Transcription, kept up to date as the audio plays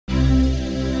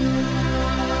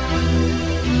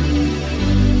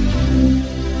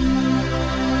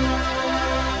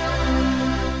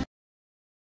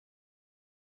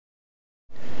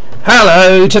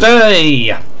Hello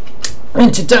today!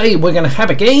 And today we're going to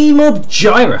have a game of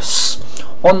Gyruss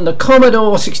on the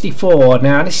Commodore 64.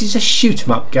 Now this is a shoot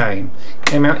 'em up game.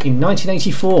 Came out in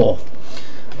 1984.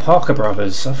 Parker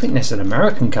Brothers. I think there's an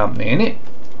American company in it.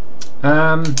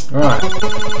 Right.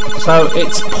 So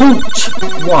it's port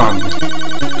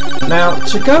 1. Now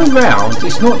to go round,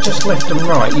 it's not just left and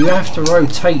right. You have to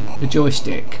rotate the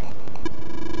joystick.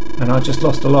 And I just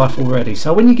lost a life already.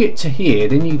 So when you get to here,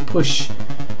 then you push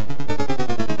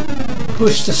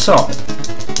to side,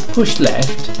 push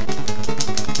left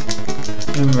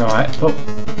and right, but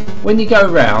when you go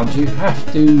round you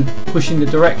have to push in the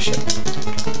direction.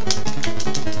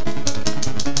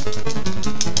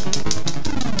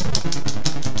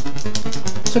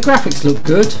 So graphics look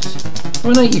good.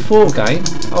 For an 84 game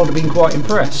I would have been quite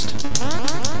impressed.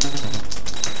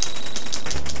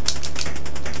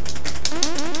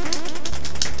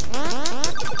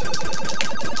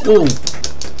 Oh,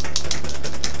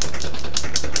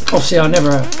 obviously I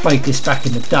never played this back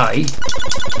in the day,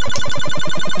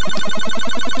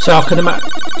 so I can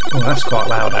imagine. Oh, that's quite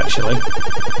loud actually.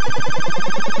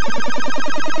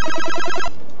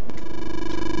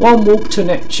 One walk to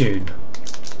Neptune.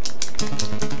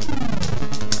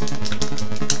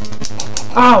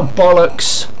 Oh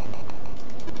bollocks.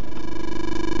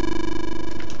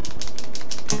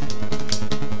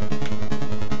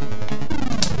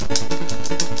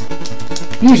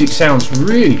 Music sounds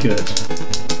really good.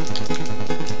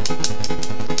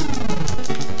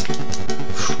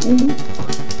 Ooh.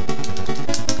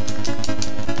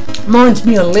 Reminds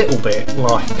me a little bit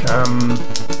like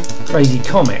Crazy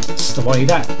Comets, the way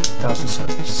that does a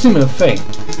similar thing.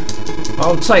 I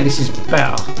would say this is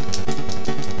better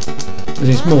because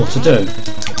there's more to do,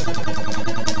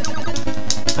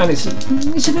 and it's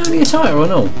an earlier title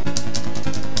and all.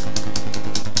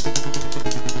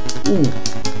 Ooh.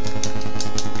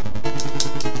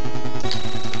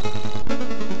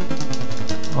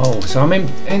 Oh, so I'm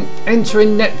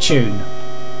entering Neptune.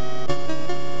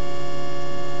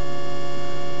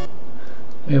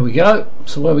 There we go.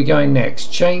 So where are we going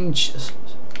next? Change.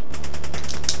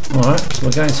 Alright, so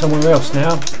we're going somewhere else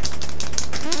now.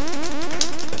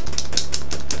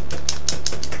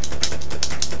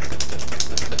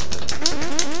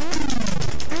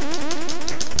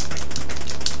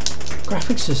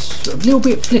 Graphics is a little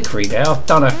bit flickery there. I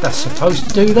don't know if that's supposed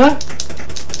to do that.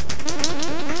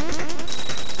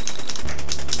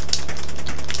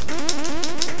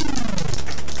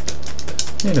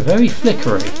 Yeah, they're very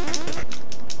flickery.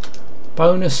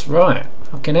 Bonus, right,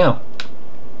 fucking hell.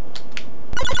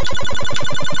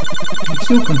 You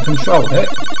still can control it.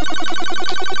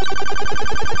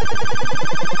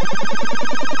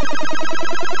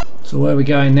 So where are we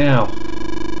going now?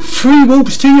 3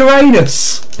 warps to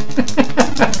Uranus!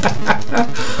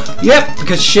 Yep,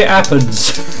 because shit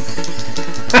happens.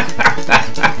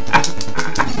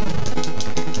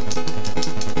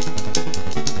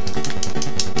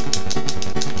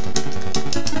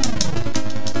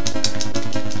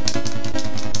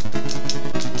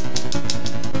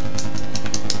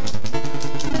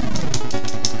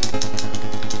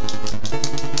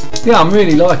 Yeah, I'm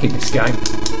really liking this game.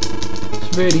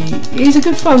 It is a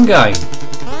good fun game.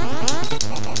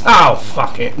 Oh,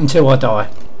 fuck it, until I die.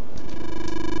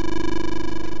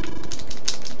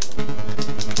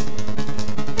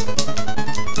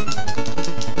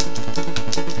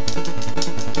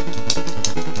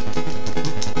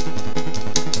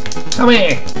 Come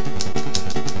here.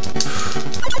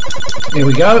 Here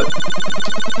we go.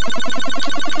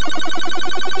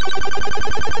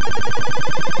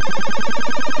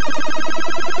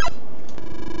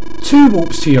 Two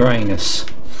warps to Uranus.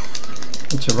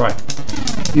 That's right.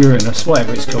 Uranus,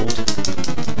 whatever it's called.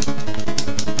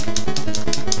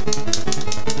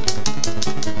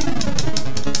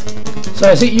 So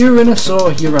is it Uranus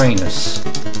or Uranus?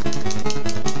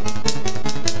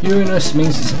 Uranus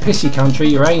means it's a pissy country.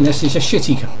 Uranus is a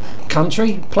shitty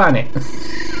country, planet.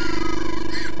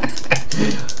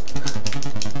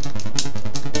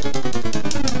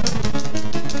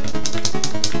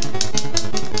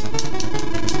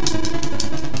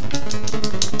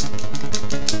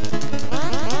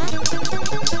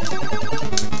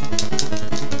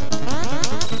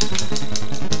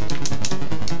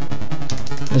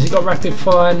 Has it got rapid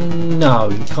fire? No,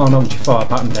 you can't hold your fire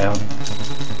button down.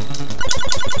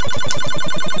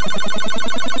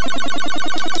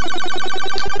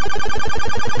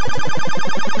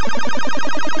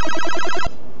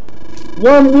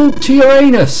 One warp to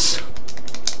Uranus!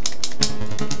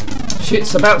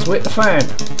 Shit's about to hit the fan.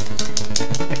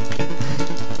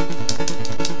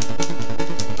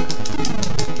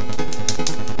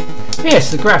 Yes,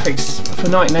 the graphics for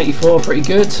 1984, pretty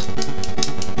good.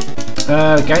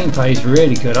 Gameplay is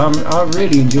really good. I'm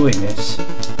really enjoying this.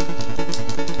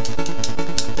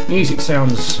 Music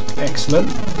sounds excellent.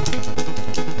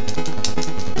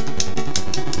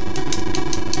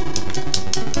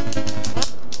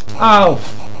 Oh,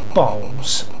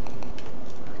 balls.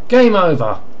 Game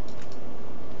over.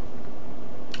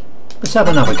 Let's have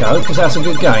another go, because that's a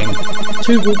good game.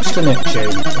 2 walks to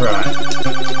Neptune. Right.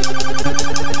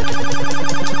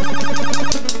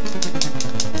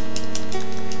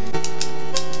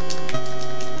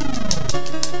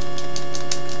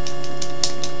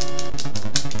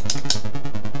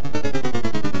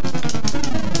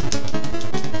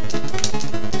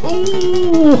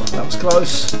 Ooh, that was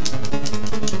close.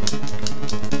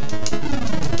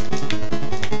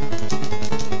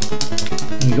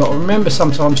 You've got to remember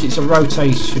sometimes it's a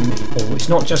rotation ball. It's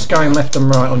not just going left and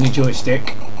right on your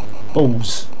joystick.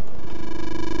 Balls.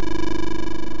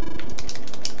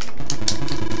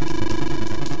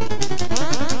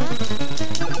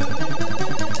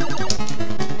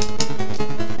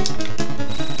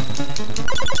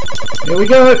 Here we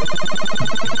go.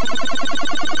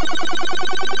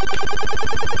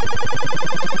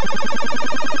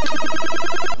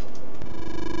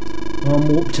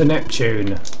 One walk to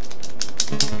Neptune.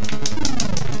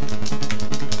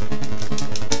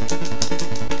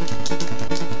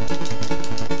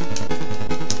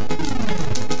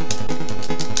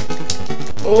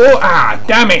 Oh,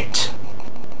 damn it!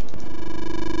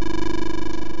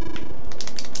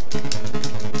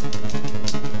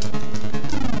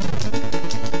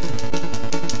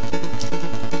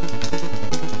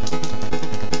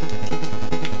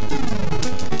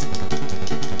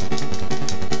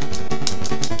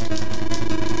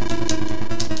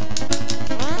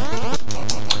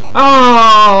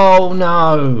 Oh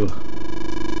no!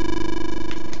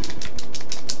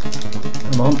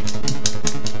 Come on.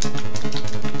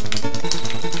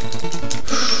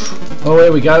 Oh,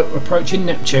 here we go, approaching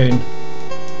Neptune.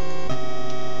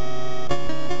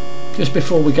 Just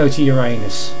before we go to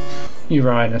Uranus.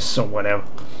 Uranus or whatever.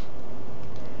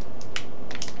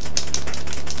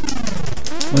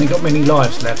 I ain't got many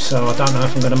lives left, so I don't know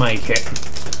if I'm going to make it.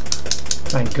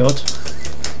 Thank God.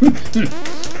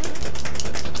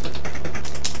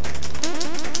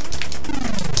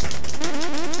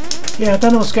 Yeah, I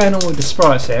don't know what's going on with the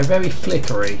sprites there, very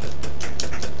flickery.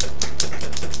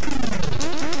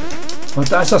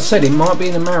 As I said, it might be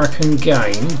an American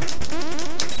game.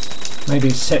 Maybe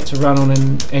it's set to run on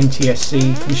an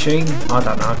NTSC machine. I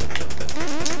don't know.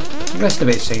 The rest of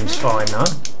it seems fine though.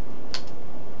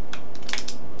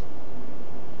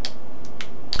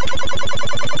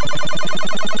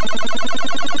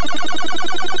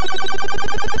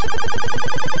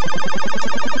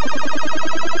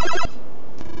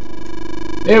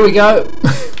 Here we go.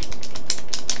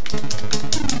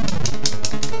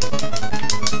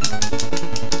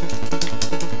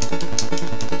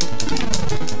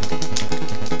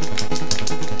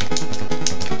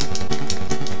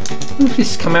 If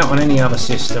this come out on any other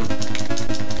system.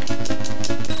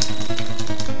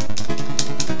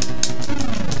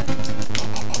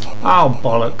 Oh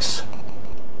bollocks.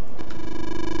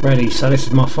 Ready, so this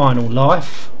is my final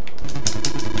life.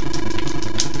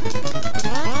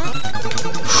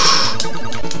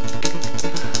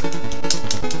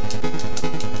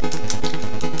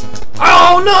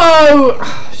 Oh no!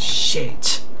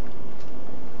 Shit.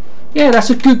 Yeah, that's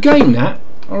a good game that.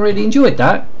 I really enjoyed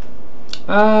that.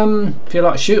 If you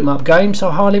like shoot 'em up games,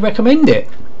 I highly recommend it.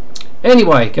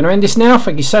 Anyway, gonna end this now.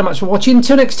 Thank you so much for watching.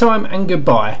 Until next time, and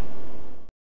goodbye.